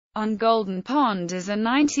On Golden Pond is a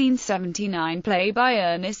 1979 play by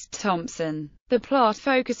Ernest Thompson. The plot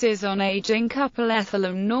focuses on aging couple Ethel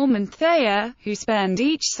and Norman Thayer, who spend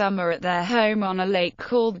each summer at their home on a lake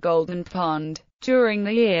called Golden Pond. During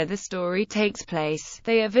the year the story takes place,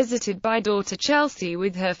 they are visited by daughter Chelsea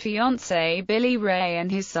with her fiancé Billy Ray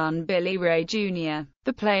and his son Billy Ray Jr.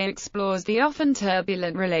 The play explores the often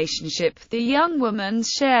turbulent relationship the young woman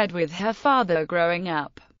shared with her father growing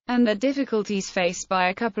up, and the difficulties faced by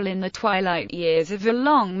a couple in the twilight years of a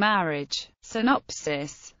long marriage.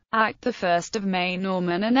 Synopsis. Act the 1st of May.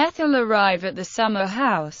 Norman and Ethel arrive at the summer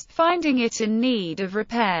house, finding it in need of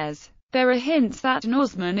repairs. There are hints that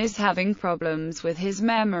Norman is having problems with his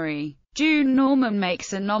memory. June. Norman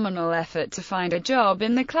makes a nominal effort to find a job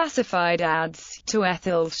in the classified ads. To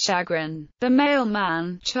Ethel's chagrin, the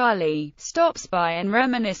mailman, Charlie, stops by and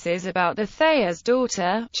reminisces about the Thayer's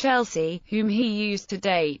daughter, Chelsea, whom he used to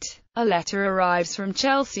date. A letter arrives from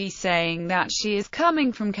Chelsea saying that she is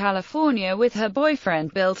coming from California with her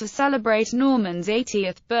boyfriend Bill to celebrate Norman's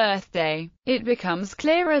 80th birthday. It becomes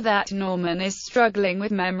clearer that Norman is struggling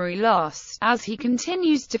with memory loss, as he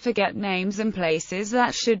continues to forget names and places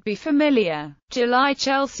that should be familiar. July.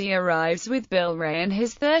 Chelsea arrives with Bill Ray and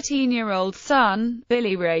his 13-year-old son,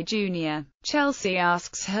 Billy Ray Jr. Chelsea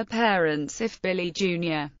asks her parents if Billy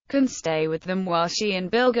Jr. can stay with them while she and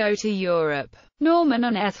Bill go to Europe. Norman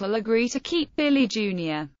and Ethel agree to keep Billy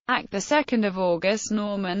Jr. Act the 2nd of August.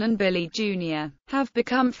 Norman and Billy Jr. have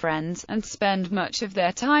become friends, and spend much of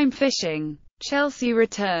their time fishing. Chelsea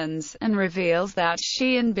returns, and reveals that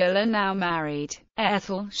she and Bill are now married.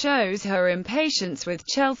 Ethel shows her impatience with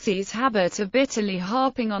Chelsea's habit of bitterly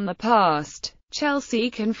harping on the past. Chelsea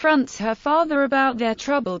confronts her father about their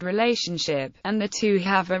troubled relationship, and the two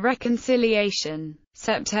have a reconciliation.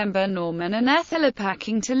 September. Norman and Ethel are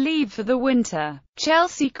packing to leave for the winter.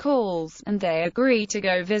 Chelsea calls, and they agree to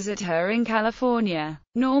go visit her in California.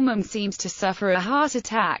 Norman seems to suffer a heart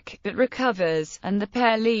attack, but recovers, and the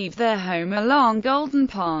pair leave their home along Golden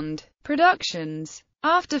Pond. Productions.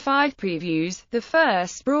 After 5 previews, the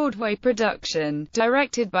first Broadway production,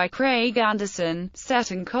 directed by Craig Anderson, set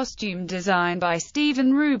and costume design by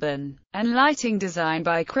Stephen Rubin, and lighting design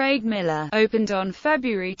by Craig Miller, opened on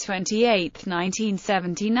February 28,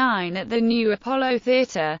 1979 at the New Apollo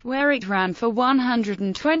Theatre, where it ran for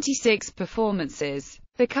 126 performances.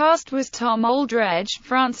 The cast was Tom Aldredge,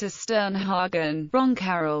 Frances Sternhagen, Ron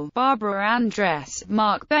Carroll, Barbara Andress,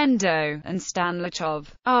 Mark Bendo, and Stan Lachov.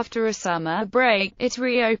 After a summer break, it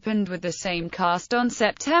reopened with the same cast on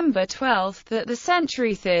September 12 at the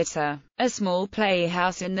Century Theatre, a small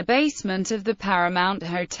playhouse in the basement of the Paramount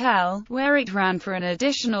Hotel, where it ran for an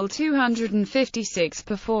additional 256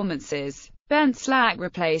 performances. Ben Slack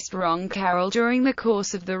replaced Ron Carroll during the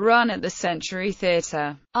course of the run at the Century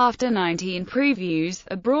Theatre. After 19 previews,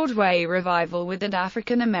 a Broadway revival with an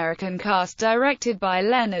African-American cast directed by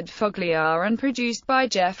Leonard Fogliar and produced by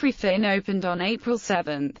Jeffrey Finn opened on April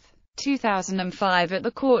 7, 2005 at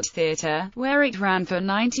the Court Theatre, where it ran for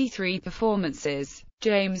 93 performances.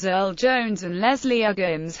 James Earl Jones and Leslie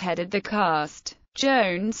Uggams headed the cast.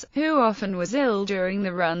 Jones, who often was ill during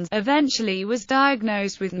the runs, eventually was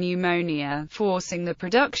diagnosed with pneumonia, forcing the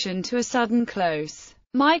production to a sudden close.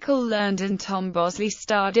 Michael Learned and Tom Bosley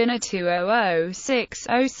starred in a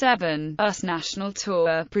 2006-07 US national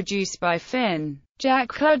tour, produced by Finn. Jack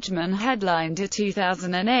Klugman headlined a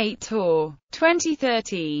 2008 tour.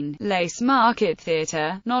 2013, Lace Market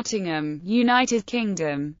Theatre, Nottingham, United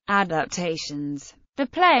Kingdom. Adaptations. The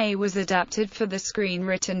play was adapted for the screen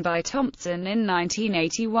written by Thompson in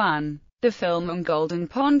 1981. The film On Golden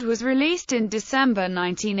Pond was released in December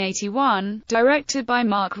 1981, directed by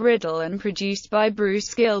Mark Riddle and produced by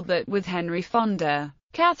Bruce Gilbert with Henry Fonda,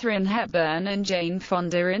 Katharine Hepburn and Jane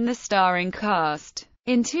Fonda in the starring cast.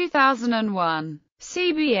 In 2001,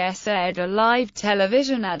 CBS aired a live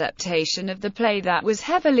television adaptation of the play that was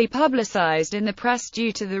heavily publicized in the press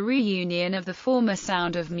due to the reunion of the former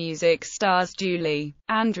Sound of Music stars Julie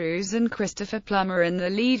Andrews and Christopher Plummer in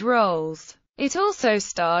the lead roles. It also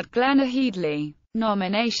starred Glenna Headley.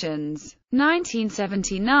 Nominations: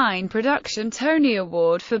 1979 production Tony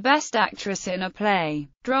Award for Best Actress in a Play,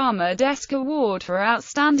 Drama Desk Award for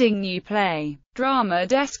Outstanding New Play, Drama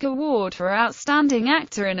Desk Award for Outstanding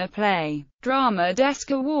Actor in a Play, Drama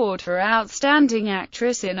Desk Award for Outstanding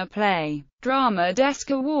Actress in a Play, Drama Desk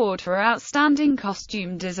Award for Outstanding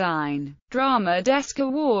Costume Design, Drama Desk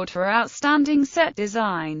Award for Outstanding Set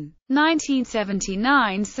Design.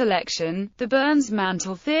 1979 selection, The Burns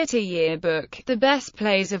Mantle Theatre Yearbook, The Best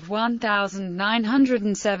Plays of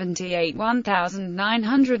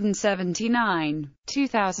 1978-1979.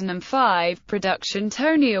 2005 production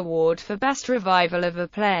Tony Award for Best Revival of a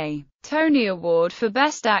Play. Tony Award for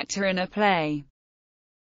Best Actor in a Play.